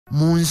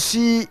mu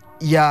nsi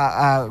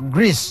ya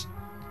Greece.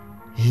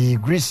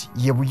 Greece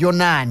ye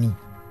Buyonaani.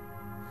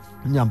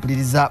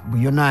 Nyampuliriza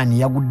Buyonaani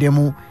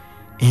yaguddemu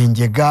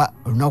enjega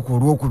olunaku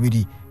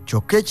olwokubiri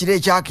kyokka ekiro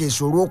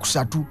ekyakeesa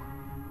olwokusatu.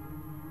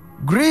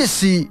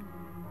 Greece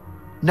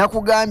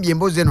nakugambye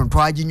emboozi eno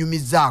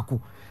twaginyumizaako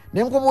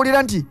ne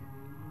nkubuulira nti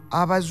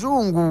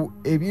abazungu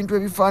ebintu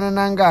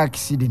ebifaanana nga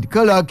accident,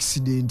 kale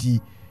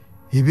accident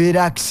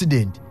ebeera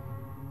accident,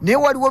 naye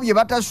waliwo bye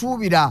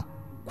batasuubira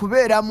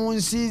kubeera mu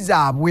nsi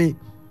zaabwe.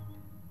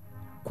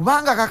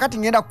 Kubanga kakati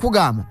ngenda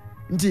kukugamba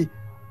nti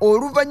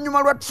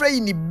oluvannyuma lwa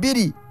train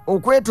bbiri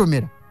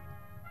okwetomera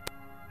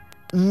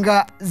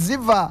nga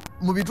ziva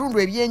mu bitundu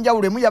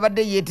ebyenjawulo, emu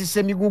yabadde yeetisse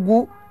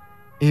emigugu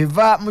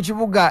eva mu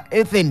kibuga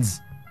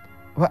Athens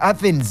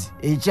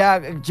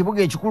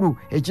kibuga ekikulu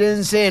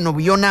ekyensi eno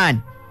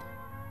Buyonaani,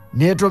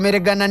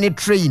 neetomeregana ne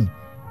train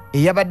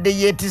eyabadde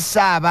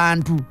yeetisse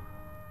abantu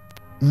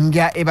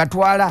nga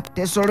ebatwala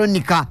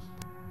Thessalonika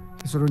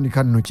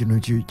nno kino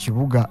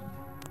kibuga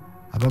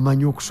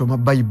abamanyi okusoma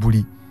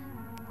Bayibuli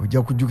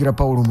ojja kujjukira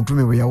Pawulo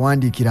omutume bwe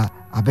yawandiikira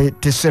abe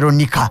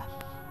Thessalonika.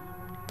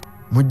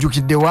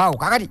 Mujjukidde waawo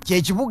kakati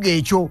kyekibuga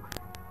ekyo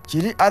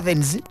kiri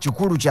Athens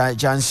kikulu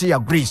kya nsi ya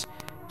Greece.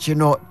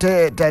 Kino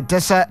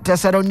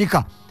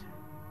Thessalonika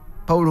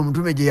Pawulo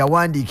omutume gye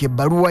yawandiika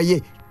ebbaluwa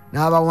ye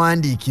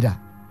n'abawandiikira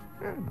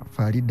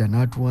Falida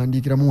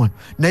n'atuwandiikira mu wano.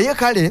 Naye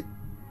kale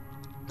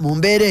mu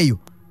mbeera eyo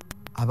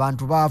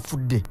abantu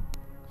baafudde.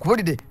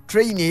 Kubulidde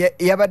train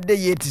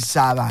eyabadde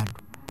yeetissa abantu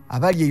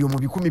abali eyo mu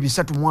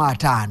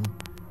 350.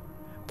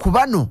 Ku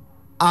bano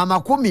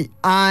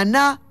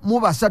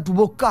 43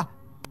 bokka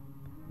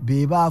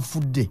be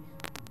baafudde.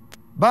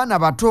 Baana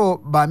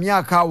bato ba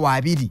myaka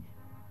 2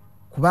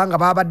 kubanga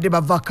babadde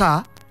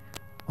bavaka.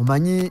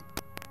 Omanyi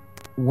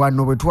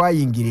wano bwe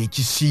twayingira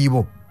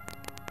ekisiibo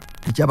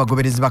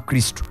ekyabagoberezi ba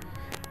Kristo,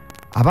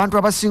 abantu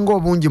abasinga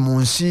obungi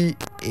mu nsi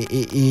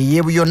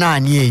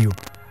ey'Ebuyonaani eyo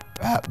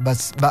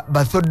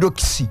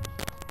Bathodokisi.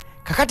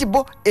 Kakati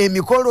bo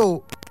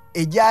emikolo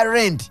egya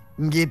rent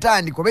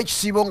ng'etandika oba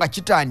ekisiibo nga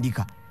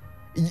kitandika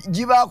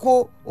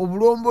gibaako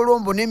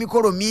obulombolombo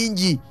n'emikolo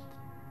mingi.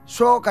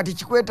 So kati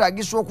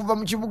kikwetaagisa okuva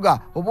mu kibuga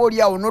oba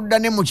oli awo n'odda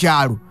ne mu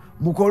kyalo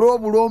mukole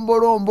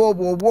obulombolombo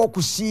obwo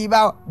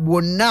obw'okusiiba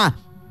bwonna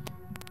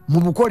mu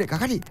bukole.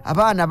 Kakati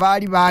abaana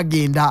baali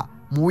bagenda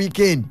mu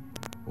weekend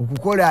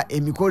okukola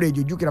emikolo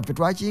egyo. Jjukira ffe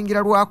twakiyingira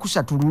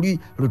Lwakusatu luli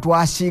lwe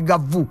twasiiga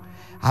vvu.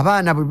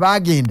 Abaana bwe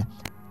bagenda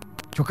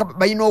kyokka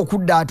balina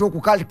okudda ate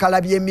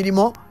okukalabya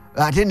emirimu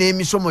ate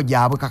n'emisomo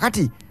gyabwe.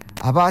 Kakati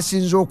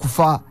abasinze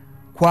okufa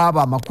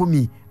kwaba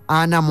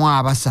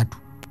 43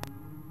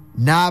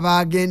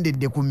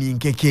 n'abagendedde ku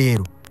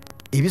minkekeero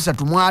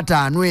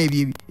 305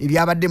 ebyo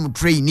ebyabadde mu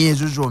train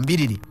ezo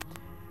zombiriri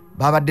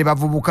babadde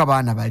bavubuka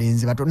baana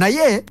balenzi bato.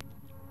 Naye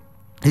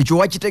ekyo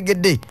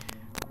wakitegedde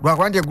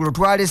lwakuba nti eggulo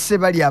twalese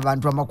bali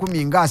abantu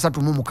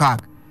 36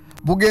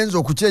 bugenza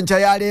okukyenkya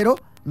ya leero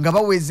nga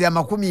baweze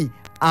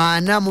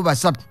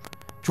 43.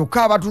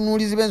 Kyokka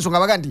abatunuulizi b'ensonga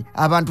baga nti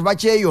abantu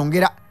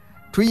bakyeyongera.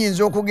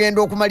 Tuyinza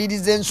okugenda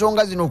okumaliriza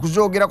ensonga zino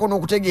okuzoogerako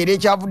n'okutegeera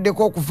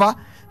ekyavuddeko okufa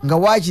nga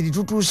waakiri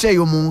tutuuse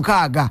eyo mu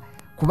 6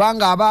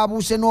 kubanga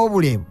abaabuuse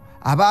n'obuleebo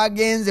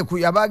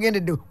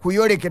abagendedde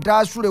kuyoleke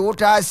taasulewo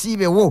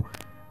taasiibewo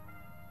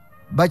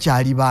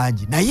bakyali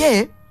bangi.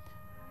 Naye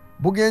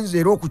bugenze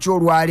era okukya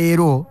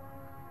olwaleero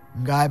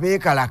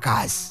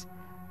ng'abeekalakaasi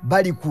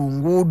bali ku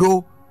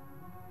nguudo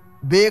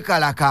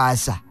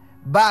beekalakaasa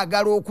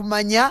baagala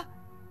okumanya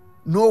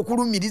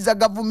n'okulumiriza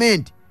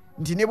gavumenti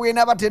nti ne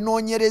bw'enaaba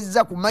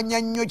tenoonyereza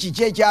kumanya nnyo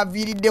kiki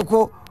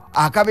ekyaviiriddeko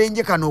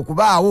akabenje kano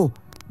okubaawo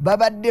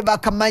babadde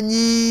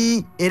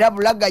bakamanyi era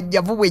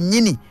bulagajjavu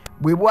bwennyini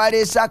bwe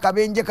bwaleese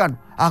akabenje kano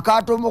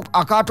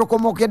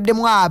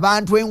akatokomokeddemu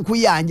abantu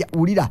enkuyanja.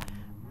 Wulira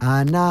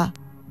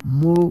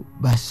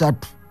 43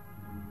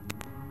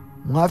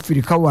 mu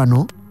Afirika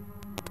wano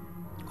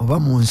oba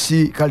mu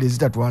nsi kale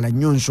zitatwala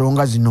nnyo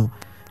nsonga zino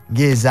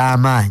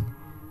ng'ez'amaanyi.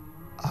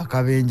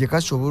 Akabenje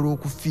kasobola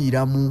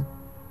okufiiramu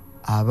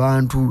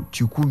abantu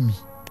 100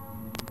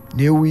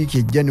 ne wiiki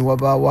ejja ne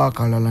wabaawo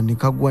akalala ne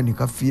kagwa ne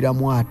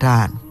kafiiramu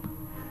 5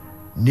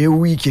 ne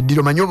wiiki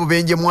eddiro. Manyi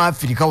obubenje mu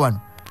Afirika wano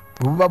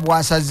buba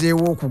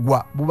bwasazeewo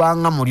okugwa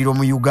bubanga muliro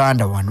mu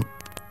Uganda wano.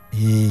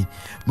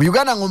 Mu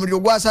Uganda ng'omuliro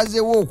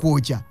gwasazeewo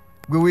okwokya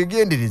gwe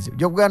weegendereze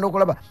ojja kugenda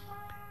okulaba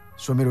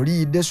somero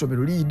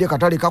liyidde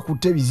katale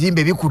kakutte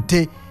ebizimbe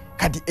bikutte.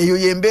 Kati eyo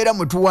yembeera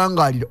mwe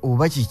tuwangaalira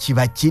oba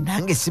kiki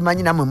nange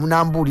simanyi namwe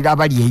munambuulira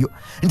abali eyo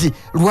nti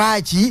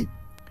lwaki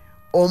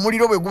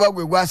omuliro bwe guba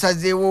gwe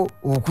gwasazeewo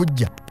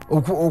okujja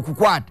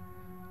okukwata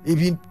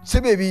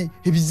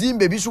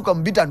ebizimbe ebisuka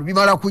mu 5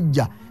 bimala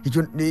kujja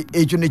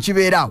ekyo ne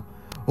kibeeraawo.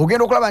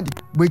 Ogenda okulaba nti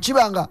bwe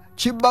kibanga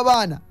kibba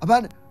baana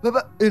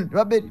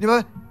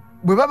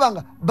bwe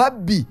babanga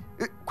babbi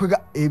kwega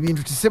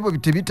ebintu tisebo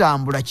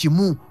tebitambula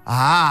kimu.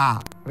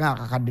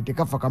 Kakadde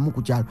tekafa kamu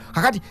ku kyalo.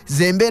 Kakati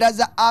zembeera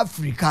za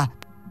Africa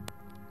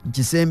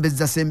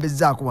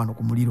nkisembezzaako wano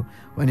ku muliro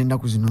wane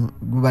ennaku zino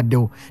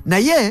gubaddewo.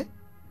 Naye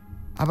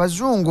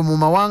abazungu mu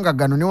mawanga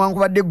gano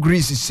newankubadde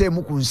Greece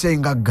seemu ku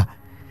nsengagga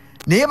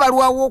naye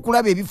balwawo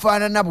okulaba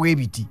ebifaanana bwe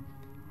biti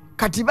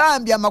kati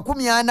bambi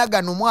 40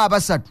 gano mu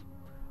 3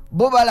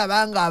 bo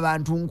balaba nga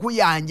abantu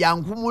nkuyanja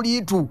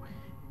nkumuliitu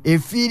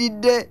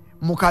efiiridde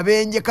mu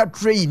kabenje ka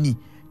train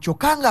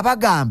kyokka nga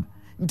bagamba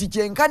nti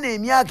kyenkana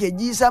emyaka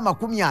egiyisa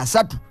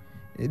 30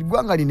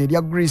 eggwanga lino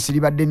erya Greece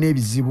libadde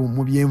n'ebizibu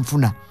mu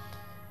byenfuna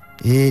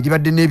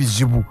libadde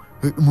n'ebizibu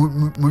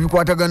mu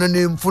bikwatagana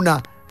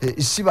n'enfuna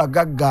si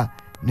bagagga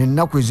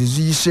n'ennaku ezo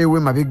ziyiseewo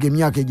emabega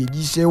emyaka egyo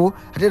egiyiseewo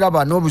ate era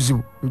bano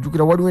obuzibu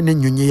ojjukira waliwo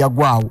n'ennyonyi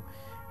eyagwawo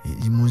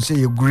mu nsi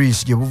eyo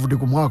Greece gye buvudde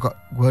ku mwaka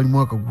gwali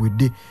mwaka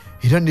guwedde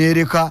era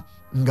neereka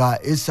nga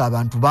essa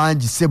abantu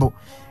bangi ssebo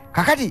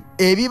kakati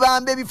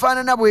ebibambe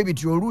ebifaanana bwe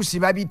bityo oluusi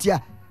babitya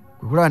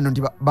kulaba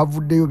nti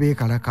bavuddeyo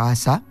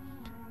beekalakaasa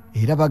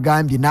era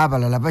bagambye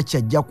n'abalala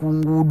bakyajja ku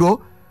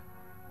nguudo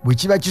bwe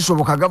kiba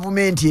kisoboka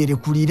gavumenti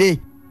erekulire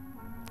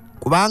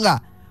kubanga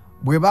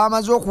bwe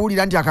bamaze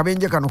okuwulira nti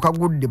akabenje kano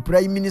kagudde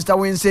prime minister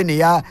w'ensene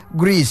ya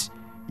Greece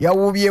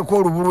yawuubyeko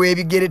olubu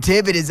lw'ebigere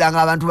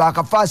teeberezanga abantu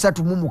bakafa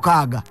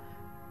 36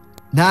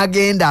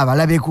 n'agenda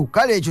abalabeko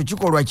kale ekyo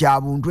kikolwa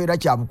kya buntu era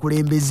kya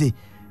bukulembeze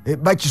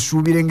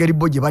bakisuubira engeri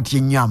bo gye batya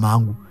ennyo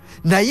amangu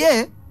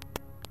naye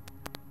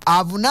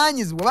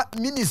avunaanyizibwa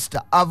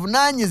minisita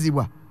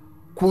avunaanyizibwa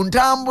ku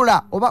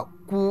ntambula oba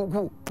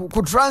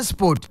ku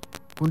transport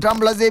ku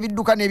ntambula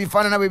z'ebidduka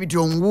n'ebifaanana bwe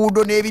bityo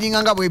nguudo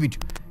n'ebiringa nga bwe bityo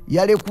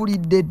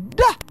yalekulidde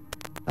dda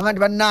aga nti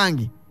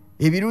bannange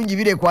ebirungi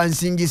birekwa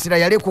nsingisira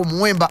yaleka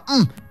omuwemba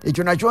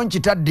ekyo nakyo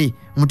nkitadde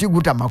muti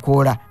guta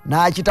makoola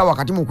n'akita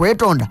wakati mu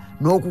kwetonda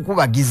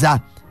n'okukubagiza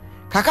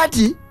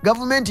kakati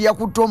gavumenti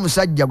yakutte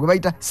omusajja gwe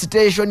bayita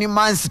station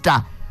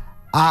master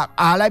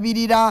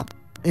alabirira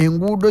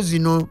enguudo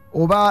zino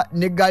oba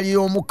n'eggaali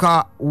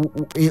y'omukka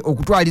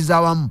okutwaliza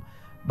awamu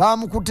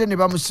bamukutte ne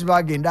bamusiba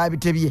agenda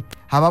abitebye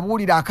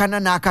ababuulira 4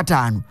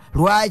 n'akattaano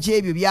lwaki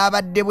ebyo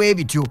byabadde bwe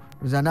bityo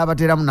oza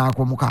n'abateeramu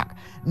n'ak'omukaaga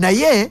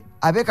naye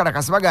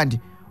abeekalakasi baga nti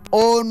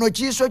ono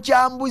kiiso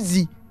kya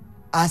mbuzi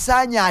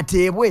asaanye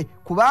ateebwe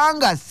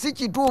kubanga si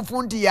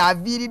kituufu nti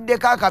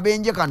yaviiriddeko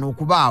akabenje kano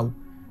okubaawo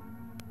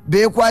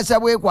beekwasa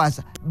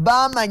bwekwasa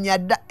bamanya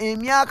dda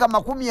emyaka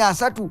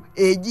 30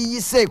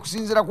 egiyise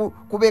kusinziira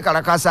ku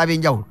beekalakasa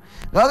ab'enjawulo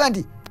nga baga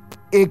nti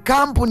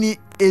ekampuni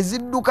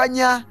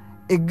eziddukanya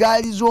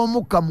eggaali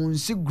z'omukka mu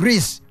nsi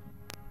Greece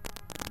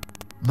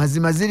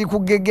mazima ziri ku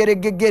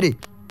gegeregegere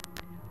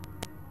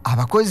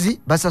abakozi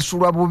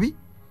basasulwa bubi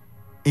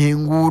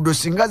enguudo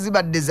singa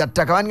zibadde za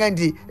ttaka baniga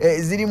nti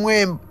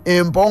zirimu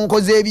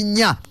emponko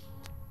z'ebinnya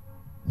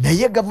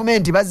naye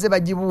gavumenti bazze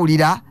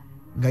bagibuulira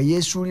nga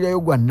yeesuulirayo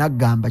gwa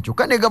naggamba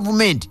kyokka ne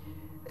gavumenti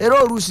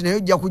era oluusi nayo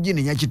ojja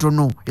kuginenya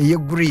kitono eye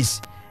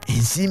Greece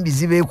ensimbi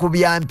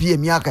zibeekubyampi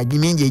emyaka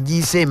mingi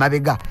egiyise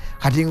emabega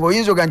kati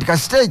ng'oyinza oga nti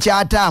kasita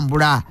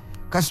ekyatambula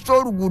kasita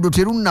oluguudo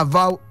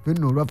terunnavaawo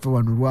fenna olwaffe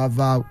wano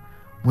lwavaawo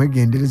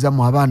mwegendereza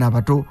mu abaana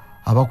abato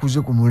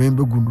abakuze ku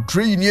mulembe guno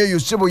train eyo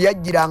sebo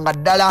yajjiranga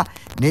ddala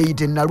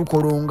neeyita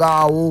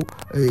ennalukolongaawo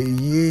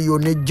yeeyo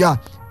nejja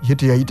ye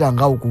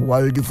teyayitangaawo ku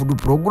World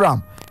Food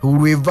Program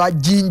olweva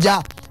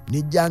jinja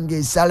nejjanga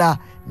esala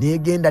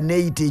negenda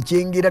neeyita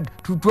ekyengera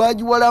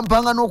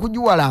tutwagiwalampanga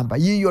n'okugiwalampa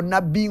yiyo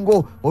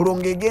nabbingo olwo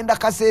ng'egenda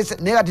kaseese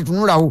naye kati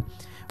tunulawo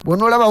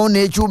bw'onoolabawo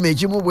n'ekyuma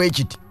ekimu bwe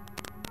kiti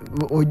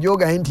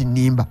ojoga nti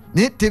nnimba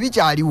naye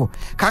tebikyaliwo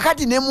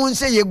kakati ne mu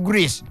nsi ey'e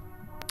Greece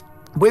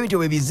bwe bityo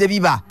bwe bizze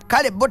biba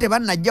kale bo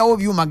tebannajjawo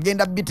byuma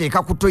genda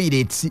biteeka ku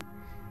toilets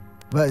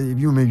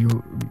ebyuma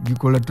ebyo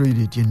bikola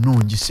toilet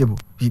ennungi ssebo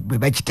bwe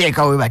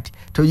bakiteekawo bati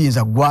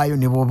toyinza ggwayo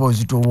ne bw'oba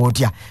ozitowa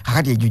otya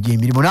kakati egyo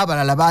gy'emirimu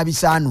n'abalala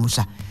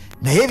baabisaanuusa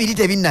naye biri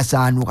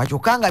tebinnasaanuuka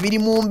kyokka nga biri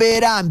mu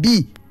mbeera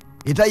mbi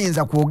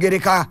etayinza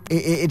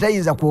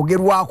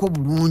kwogerwako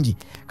bulungi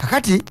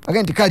kakati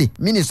bagenda nti kale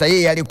minisita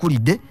ye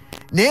yalekulidde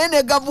naye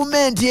ne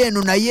gavumenti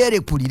eno naye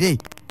erekulire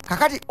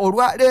kakati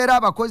olwaleero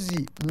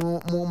abakozi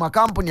mu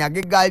makampuni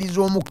ag'eggaali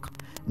z'omukka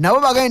nabo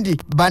bagenda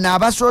nti bano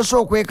abasoose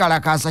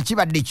okwekalakaasa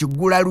kibadde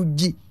kiggula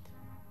luggi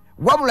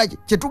wabula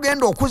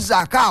kyetugenda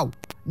okuzzaako awo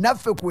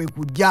naffe kwe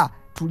kujja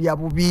tulya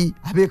bubi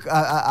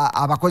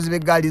abakozi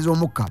b'eggaali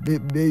z'omukka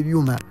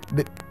b'ebyuma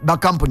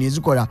bakampuni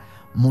ezikola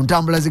mu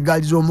ntambula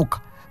z'eggaali z'omukka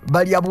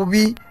balya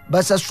bubi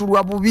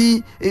basasulwa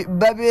bubi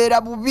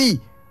babeera bubi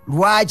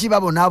lwaki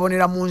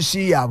babonaabonera mu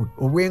nsi yaabwe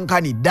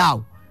obwenkanidde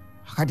awo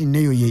kakati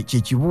neyo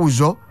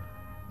kyekibuuzo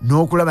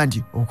n'okulaba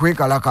nti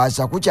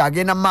okwekalakaasa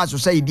kukyagenda mu maaso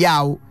sayidi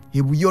awo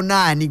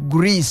ebuyonaani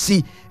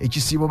Greece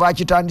ekisiibo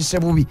bakitandise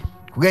bubi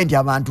kugenda nti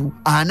abantu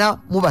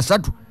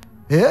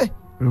 43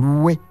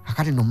 luwe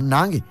kakati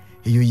nomunange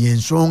eyo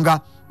yensonga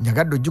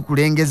njagadde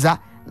ogikulengeza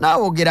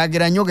naawe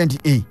ogerageranya oge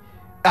nti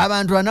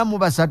abantu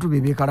 43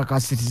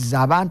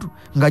 bebeekalakasiriza abantu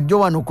nga jjo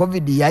wano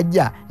covid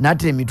yajja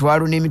nate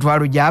emitwalo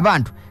n'emitwalo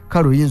gy'abantu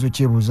kale oyinza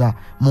okyebuuza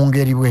mu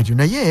ngeri bwetyo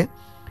naye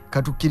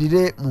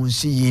katukkirire mu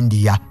nsi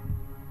y'India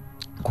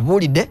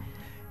kubuulidde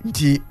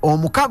nti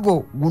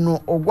omukago guno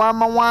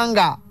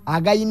ogw'amawanga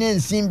agayina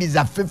ensimbi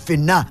zaffe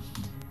ffenna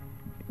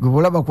gwe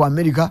bw'olaba ku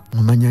Amerika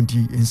omanya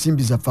nti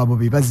ensimbi zaffe abo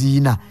be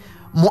baziyina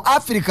mu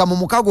Africa mu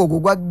mukago ogwo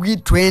gwa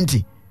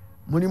G20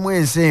 mulimu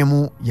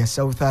ensemu ya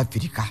South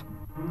Africa.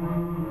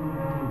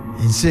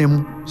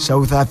 Ensemu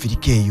South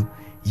Africa eyo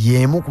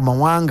yemu ku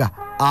mawanga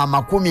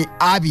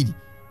 20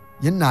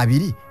 yenna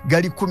abiri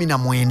gali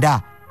 19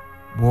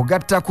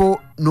 bwogattako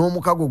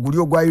n'omukago guli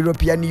ogwa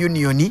European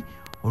Union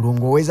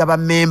olwongoweza ba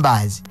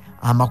members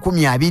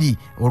 20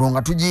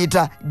 olwonga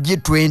tugiyita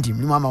G20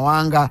 mulimu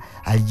amawanga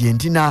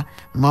Argentina,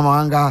 mulimu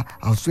amawanga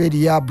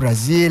Australia,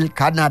 Brazil,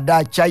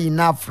 Canada,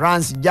 China,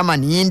 France,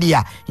 Germany,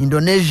 India,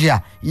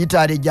 Indonesia,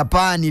 Italy,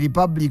 Japan,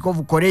 Republic of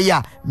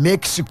Korea,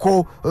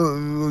 Mexico,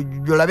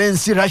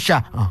 Jolabensi,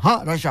 Russia,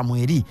 Russia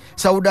mweri,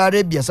 Saudi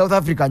Arabia, South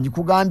Africa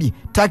njikugambye,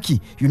 Turkey,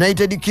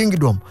 United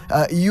Kingdom,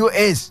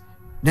 US,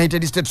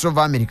 United States of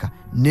America,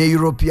 ne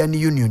European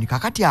Union.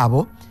 Kakati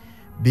abo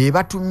be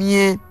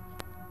batumye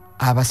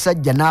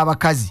abasajja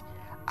n'abakazi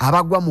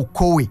abagwa mu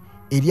kowe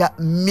erya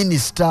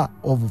Minister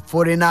of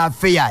Foreign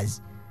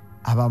Affairs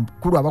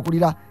abakulu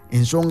abakulira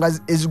ensonga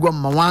ezigwa mu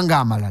mawanga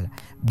amalala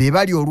be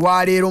bali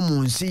olwaleero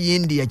mu nsi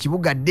India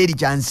kibuga Delhi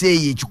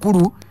kyanseeyi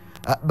ekikulu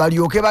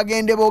balyoke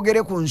bagende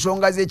boogere ku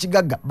nsonga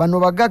z'ekigagga bano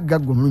bagagga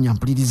gwe mulunya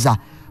mpuliriza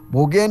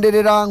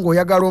boogenderera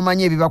ng'oyagala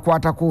omanye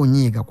ebibakwatako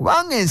onyiiga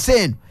kubanga ensi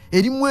eno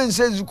erimu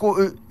ensi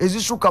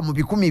ezisuka mu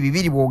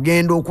 200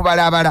 bwogenda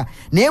okubalabala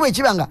naye bwe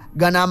kibanga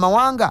gana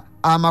amawanga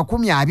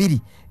 20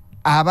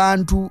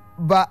 abantu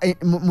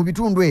mu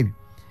bitundu ebyo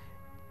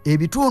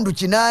ebitundu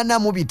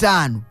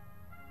 85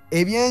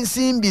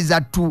 ebyensimbi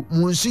zattu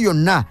mu nsi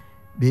yonna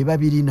beba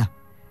birina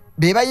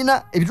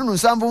bebayina ebitundu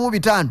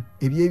 75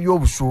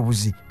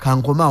 eby'ebyobusuubuzi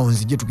kankomaawo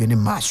nzije tugende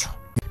mu maaso.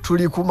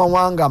 Tuli ku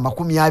mawanga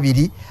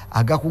 20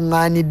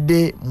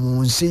 agakuŋŋaanidde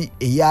mu nsi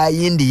eya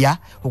India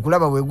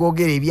okulaba bwe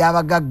googera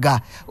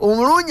ebyabagagga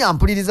omulunya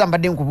mpuliriza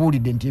mbadde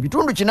nkubuulidde nti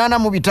ebitundu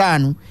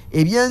 85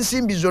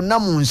 ebyensimbi zonna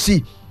mu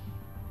nsi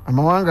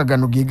amawanga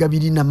gano geega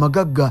birina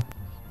magagga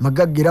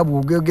era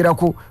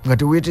bw'ogeogerako nga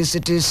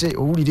teweeteeseteese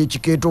owulira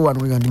ekikeeto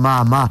wano nga ndi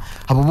maama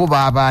abo bo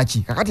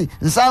baabaaki kakati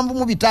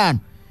 75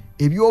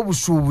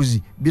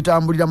 ebyobusuubuzi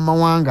bitambulira mu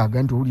mawanga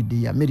aganti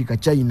owulidde America,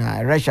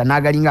 China, Russia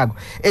n'agalinga ago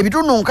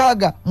ebitundu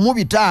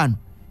 65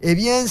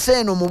 ebyensi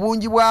eno mu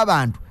bungi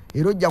bw'abantu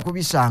era ojja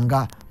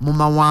kubisanga mu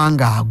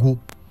mawanga ago.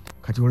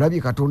 Kati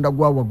olabye Katonda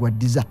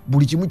gwawagwaddiza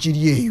buli kimu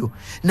kiri eyo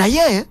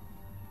naye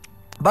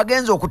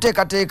bagenza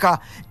okuteekateeka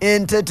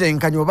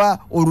entetenkanya oba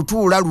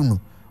olutuula luno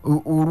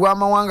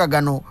olw'amawanga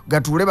gano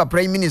gatuule ba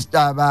prime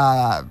minister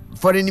ba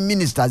foreign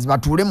ministers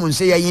batuule mu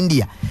nsi ya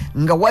India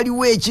nga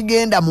waliwo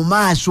ekigenda mu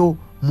maaso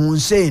mu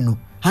nsi eno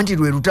anti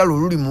lwe lutalo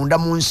luli munda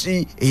mu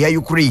nsi eya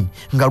Ukraine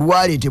nga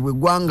lwaleetebwa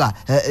eggwanga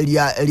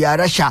lya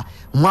Russia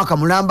omwaka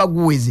mulamba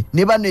guweze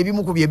ne bano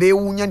ebimu ku bye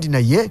beewuunya nti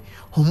naye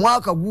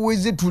omwaka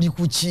guweze tuli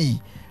ku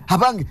ki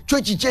abange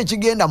kyo kiki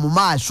ekigenda mu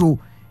maaso.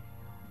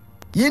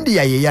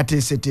 India ye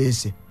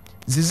yateeseteese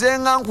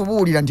zizenga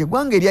nkubuulira nti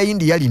eggwanga erya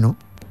India lino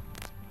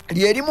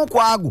lyerimu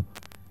kwago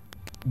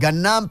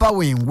gannampa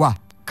wengwa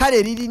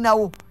kale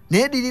lirinawo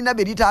naye lirina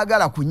be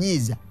litaagala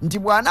kunyiiza nti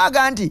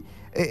bw'anaaga nti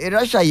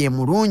Russia ye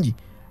mulungi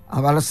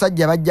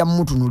abasajja bajja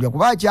mmutunuulira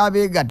kuba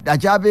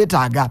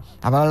akyabeetaaga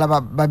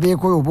abalala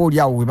babeekoyo oba oli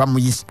awo we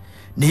bamuyisa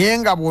naye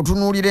nga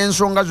bw'otunuulira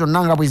ensonga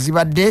zonna nga bwe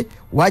zibadde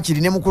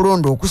waakiri ne mu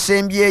kulonda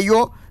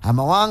okusembyeyo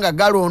amawanga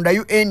galonda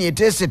UN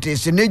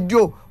eteeseteese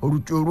nejjo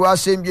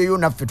olwasembyeyo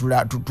naffe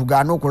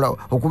tugaana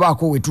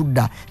okubaako we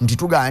tudda nti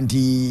tuga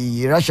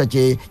nti Russia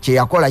kye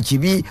yakola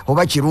kibi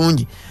oba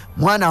kirungi.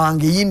 Mwana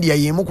wange India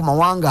y'emu ku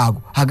mawanga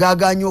ago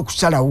agaaganya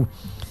okusalawo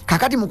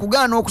kakati mu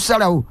kugaana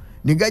okusalawo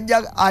ne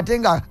gajja ate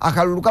nga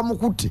akalulu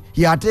kamukutte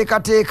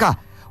yateekateeka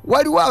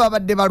waliwo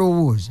ababadde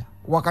balowooza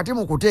wakati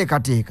mu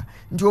kuteekateeka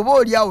nti oba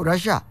oli awo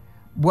Russia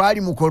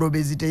bwali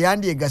mukolobezi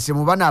teyandyegase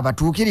mu bana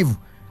abatuukirivu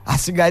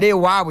asigale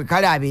ewaabwe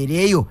kale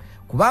abeereeyo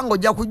kubanga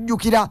ojja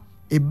kujjukira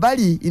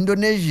ebbali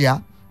Indonesia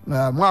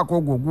mwaka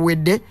ogwo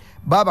oguwedde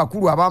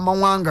baabakulu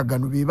ab'amawanga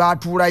gano be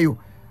baatuulayo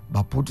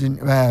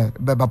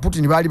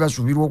Putin baali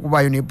basuubirwa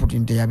okubaayo naye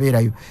Putin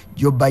teyabeerayo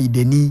Joe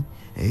Biden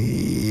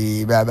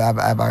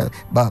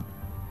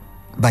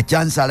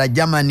Chancellor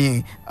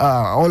Germany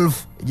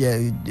Olaf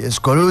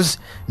Scholz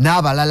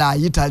n'abalala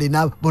Italy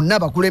bonna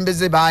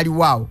bakulembeze baali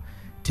waawo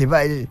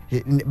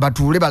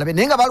batuule balabe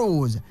naye nga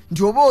balowooza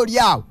nti oba oli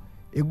awo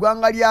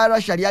eggwanga lya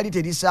Russia lyali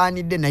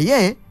terisaanidde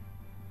naye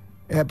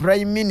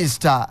Prime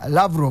Minister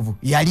Lavrov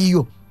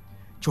yaliyo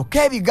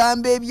kyokka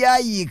ebigambo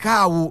ebyayiika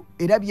awo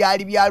era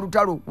byali bya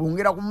lutalo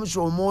kwongera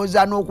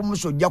kumusoomooza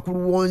n'okumusojja ku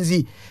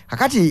luwonzi.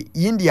 Kakati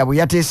India bwe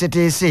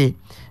yateeseteese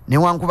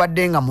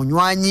newankubadde nga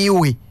munywanyi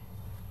we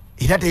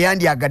era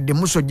teyandyagadde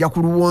musojja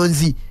ku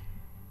luwonzi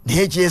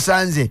naye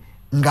kyesanze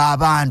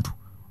ng'abantu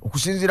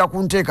okusinziira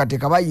ku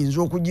nteekateeka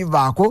bayinza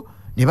okugivaako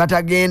ne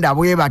batagenda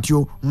bwe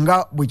batyo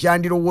nga bwe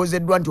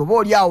kyandirowoozeddwa nti oba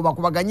oli awo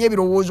bakubaganye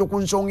ebirowoozo ku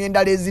nsonga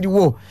endala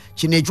eziriwo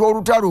kino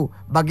eky'olutalo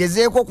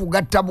bagezeeko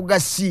kugatta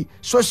bugassi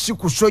so si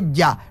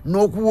kusojja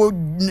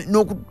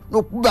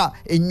n'okuba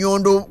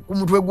ennyondo ku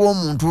mutwe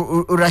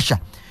gw'omuntu Russia.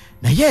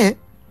 Naye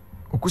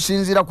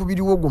okusinziira ku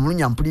biriwo gwe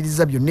omulunya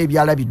mpuliriza byonna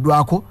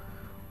ebyalabiddwako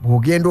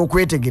bwogenda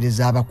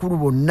okwetegereza abakulu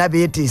bonna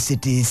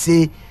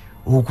beeteeseteese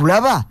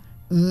okulaba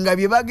nga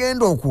bye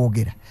bagenda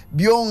okwogera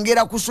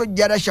byongera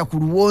kusojja Russia ku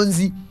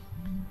luwonzi.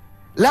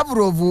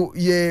 Lavrov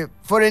ye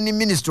foreign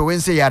minister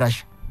w'ensi ya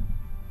Russia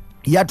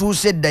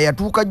yatuuse dda,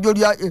 yatuuka jjo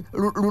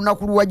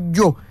lunaku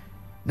lwajjo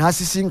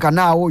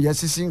n'asisinkanaawo,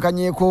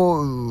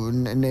 yasisinkanyeeko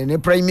ne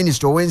prime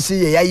minister w'ensi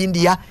ye ya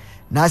India,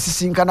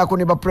 n'asisinkanako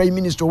ne ba prime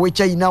minister we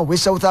China, we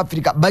South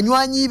Africa,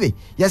 banywanyi be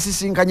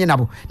yasisinkanye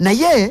nabo.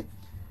 Naye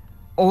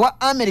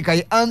owa America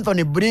ye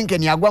Anthony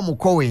Blinken yagwa mu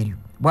kkowe eryo,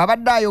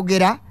 bw'abadde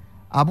ayogera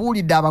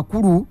abuulidde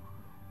abakulu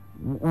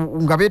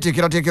nga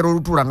beeteekerateekera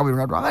olutuula nga bwe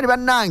lunatwanga,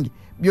 bannange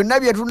byonna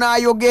bye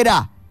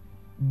tunaayogera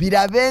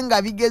birabe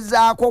nga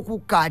bigezaako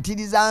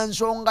kukkaatiriza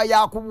nsonga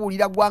ya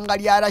kubuulira ggwanga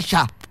lya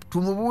Russia.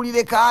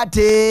 Tumubuulire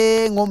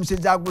kaate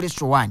ng'omusezi agula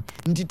essowaani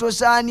nti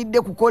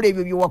tosaanidde kukola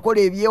ebyo bye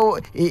wakola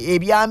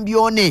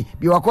ebyambyone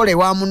bye wakola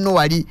ewa munno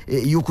wali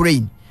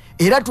Ukraine.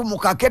 Era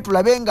tumukake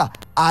tulabe nga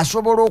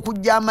asobola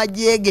okujja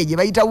amagye ge gye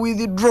bayita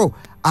withdraw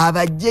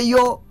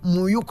abajjeyo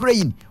mu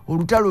Ukraine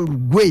olutalo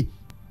lugwe.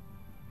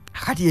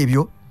 Kati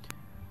ebyo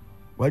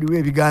waliwo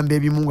ebigambo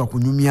ebimu nga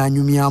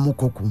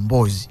kunyumyanyumyamuko ku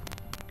mboozi,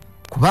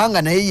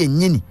 kubanga naye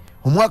yennyini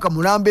omwaka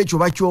mulamba ekyo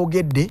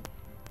bakyogedde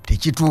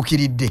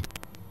tekituukiridde.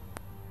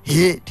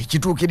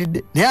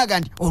 Tekituukiridde naye aga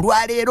nti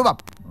olwaleero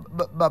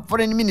ba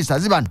foreign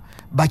ministers bano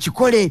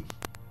bakikole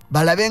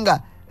balabe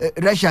nga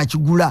Russia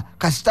akigula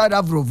kasita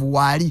Lavrov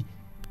waali.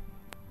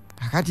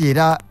 Akati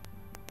era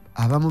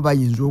abamu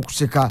bayinza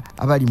okuseka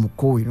abali mu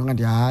kkowe nga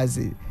nti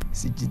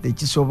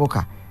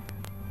tekisoboka.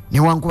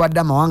 Newankubadde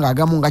amawanga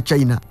agamu nga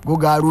China go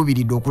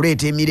gaaluubiridde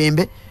okuleeta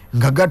emirembe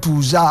nga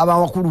gatuuza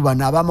abawakulu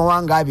bano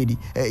ab'amawanga abiri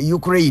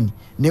Ukraine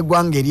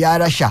n'eggwanga erya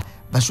Russia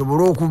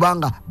basobole okuba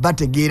nga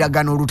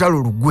bategeeragana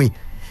olutalo lugwe.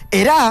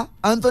 Era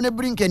Anthony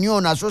Blinken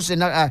ono asoose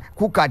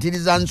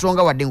kukkaatiriza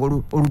nsonga wadde nga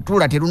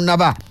olutuula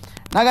terunnaba.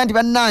 Naga nti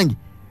bannange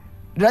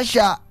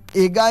Russia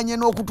eganye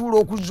n'okutuula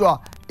okuzza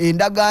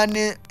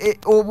endagaano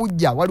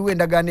obujja. Waliwo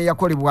endagaano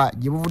eyakolebwa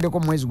gye buvuddeko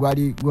mu mwezi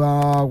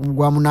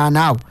gwa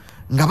munaana awo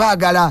nga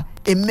baagala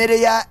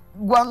emmere ya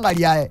ggwanga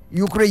lya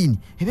Ukraine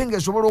ebe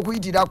ng'esobola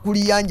okuyitira ku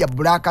liyanja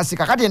Black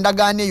Sea. Kati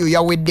endagaano eyo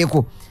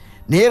yaweddeko,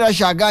 naye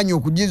Russia aganye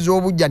okugizza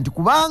obujja nti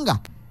kubanga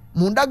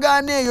mu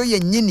ndagaano eyo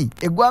yennyini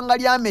eggwanga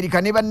lya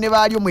Amerika ne banne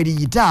baalyo mwe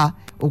liyita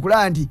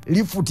okulaba nti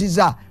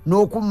lifutiza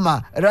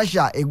n'okumma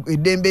Russia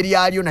eddembe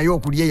lyalyo naye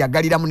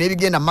okulyeyagaliramu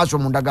n'ebigenda mu maaso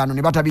mu ndagaano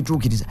ne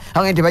batabituukiriza.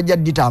 Anga nti bajja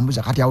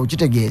ditambuza. Kati awo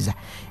kitegeeza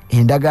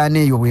endagaano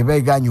eyo bw'eba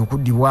eganye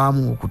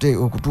okuddibwamu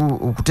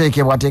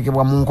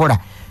okuteekebwateekebwa mu nkola,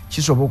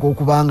 kisoboka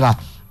okubanga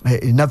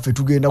naffe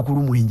tugenda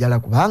kulumwa enjala,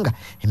 kubanga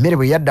emmere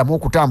bwe yaddamu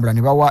okutambula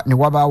ne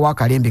wabaawo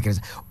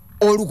akalembekereza.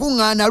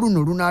 Olukuŋŋaana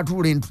luno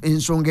lunaatuula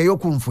ensonga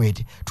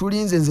ey'okunfwete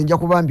tulinze nze nja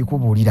kuba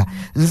mbikubuulira.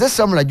 Nze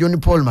Samula John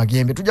Paul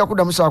Magembe, tujja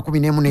kuddamu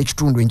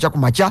 11:15 enkya ku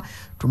makya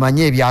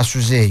tumanye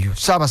ebyasuze eyo.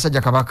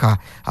 Ssaabasajja Kabaka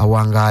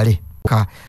awangaale.